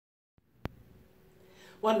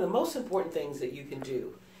One of the most important things that you can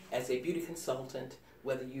do as a beauty consultant,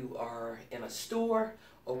 whether you are in a store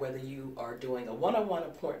or whether you are doing a one-on-one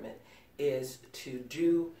appointment, is to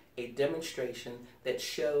do a demonstration that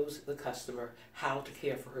shows the customer how to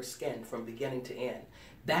care for her skin from beginning to end.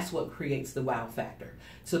 That's what creates the wow factor.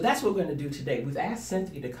 So that's what we're going to do today. We've asked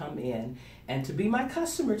Cynthia to come in and to be my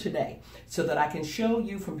customer today so that I can show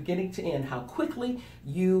you from beginning to end how quickly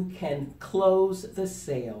you can close the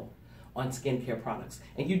sale on skincare products.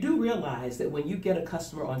 And you do realize that when you get a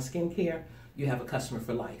customer on skincare, you have a customer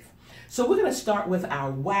for life. So we're going to start with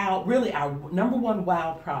our wow, really our number one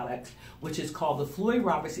wow product, which is called the Flori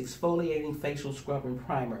Roberts Exfoliating Facial Scrub and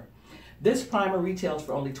Primer. This primer retails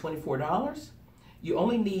for only $24. You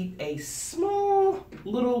only need a small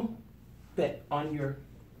little bit on your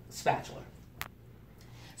spatula.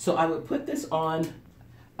 So I would put this on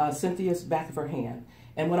Cynthia's back of her hand.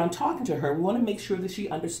 And when I'm talking to her, we want to make sure that she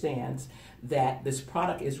understands that this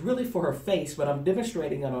product is really for her face, but I'm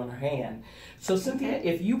demonstrating it on her hand. So Cynthia,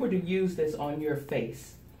 if you were to use this on your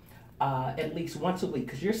face at least once a week,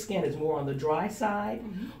 because your skin is more on the dry side,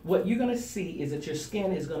 what you're going to see is that your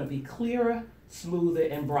skin is going to be clearer, smoother,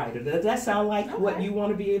 and brighter. Does that sound like what you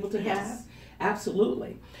want to be able to have?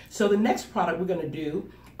 Absolutely. So the next product we're going to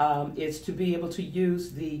do is to be able to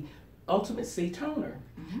use the Ultimate C Toner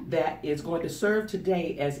that is going to serve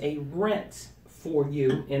today as a rinse for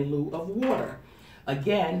you in lieu of water.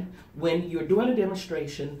 Again, when you're doing a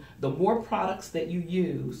demonstration, the more products that you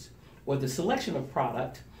use, or the selection of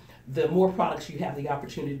product, the more products you have the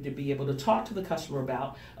opportunity to be able to talk to the customer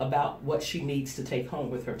about what she needs to take home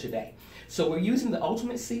with her today. So we're using the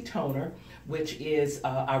Ultimate C Toner, which is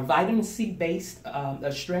our vitamin C based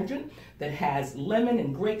astringent that has lemon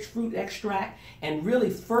and grapefruit extract, and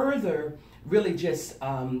really just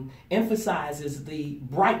emphasizes the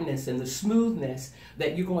brightness and the smoothness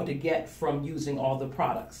that you're going to get from using all the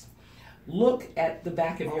products. Look at the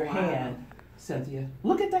back of your hand, Cynthia.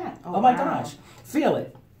 Look at that. Oh my gosh. Feel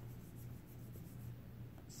it.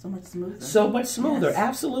 So much smoother. So much smoother, yes.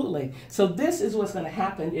 Absolutely. So this is what's going to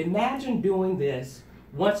happen. Imagine doing this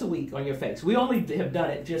once a week on your face. We only have done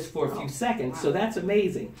it just for a few seconds, so that's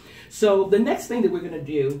amazing. So the next thing that we're going to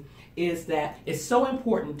do is that it's so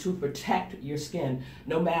important to protect your skin,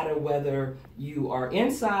 no matter whether you are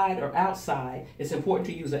inside or outside. It's important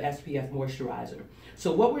to use an SPF moisturizer.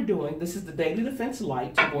 So what we're doing, this is the Daily Defense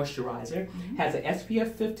Light Moisturizer, has an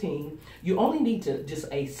SPF 15. You only need to just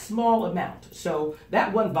a small amount. So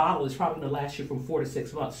that one bottle is probably going to last you from 4 to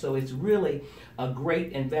 6 months. So it's really a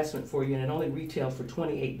great investment for you, and it only retails for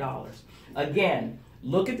 $28. Again,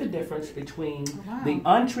 look at the difference between the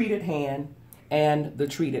untreated hand and the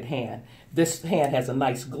treated hand. This hand has a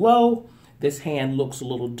nice glow. This hand looks a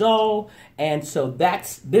little dull. And so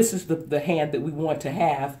this is the hand that we want to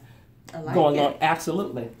have going on.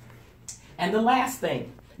 Absolutely. And the last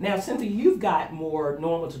thing. Now, Cynthia, you've got more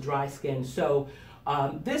normal to dry skin. So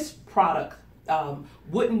this product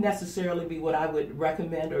wouldn't necessarily be what I would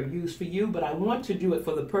recommend or use for you, but I want to do it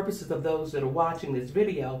for the purposes of those that are watching this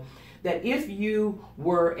video, that if you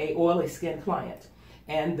were a oily skin client,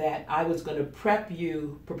 and that I was going to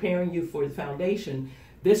preparing you for the foundation,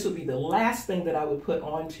 this would be the last thing that I would put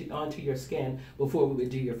onto your skin before we would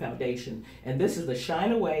do your foundation. And this is the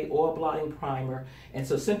Shine Away Oil Blotting Primer. And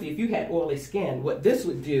so, Cynthia, if you had oily skin, what this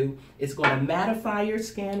would do is going to mattify your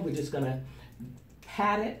skin. We're just going to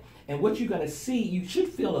pat it. And what you're going to see, you should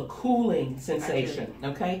feel a cooling sensation,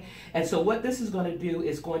 okay? And so what this is going to do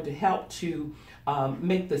is going to help to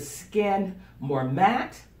make the skin more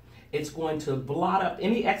matte. It's going to blot up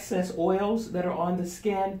any excess oils that are on the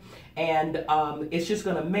skin, and it's just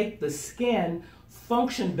going to make the skin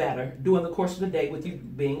function better during the course of the day with you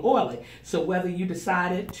being oily. So whether you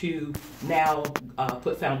decided to now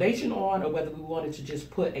put foundation on, or whether we wanted to just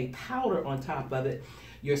put a powder on top of it,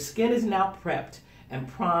 your skin is now prepped and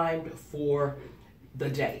primed for the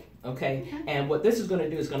day. Okay, and what this is going to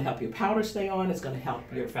do is going to help your powder stay on. It's going to help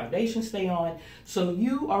your foundation stay on. So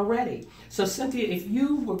you are ready. So Cynthia, if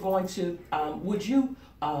you were going to, do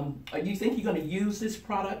you think you're going to use this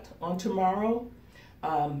product on tomorrow?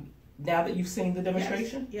 Now that you've seen the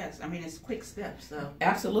demonstration? Yes. I mean, it's quick steps. So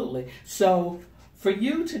absolutely. So for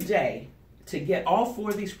you today to get all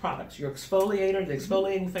 4 of these products, your exfoliator, the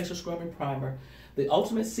exfoliating facial scrub and primer, the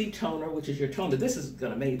Ultimate C Toner, which is your toner. This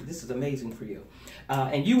is amazing for you.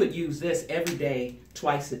 And you would use this every day,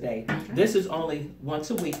 twice a day. This is only once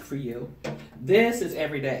a week for you. This is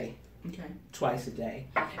every day, twice a day.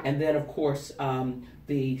 And then, of course,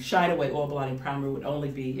 the Shine Away Oil Blotting Primer would only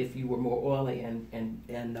be if you were more oily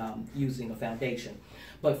and using a foundation.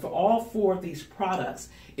 But for all 4 of these products,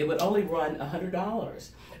 it would only run $100.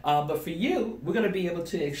 But for you, we're going to be able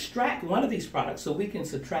to extract one of these products, so we can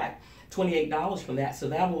subtract $28 from that. So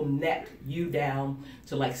that will net you down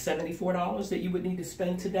to like $74 that you would need to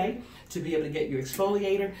spend today to be able to get your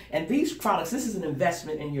exfoliator. And these products, this is an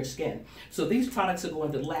investment in your skin. So these products are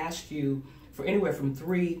going to last you for anywhere from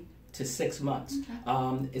 3 to 6 months,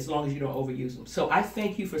 as long as you don't overuse them. So I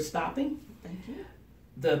thank you for stopping. Thank you.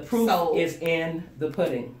 The proof is in the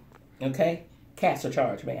pudding. Okay? Cash or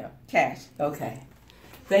charge, ma'am? Cash. Okay.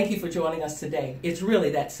 Thank you for joining us today. It's really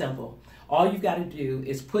that simple. All you've got to do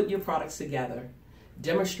is put your products together,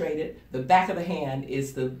 demonstrate it. The back of the hand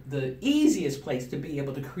is the easiest place to be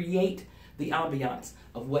able to create the ambiance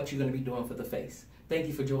of what you're going to be doing for the face. Thank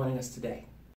you for joining us today.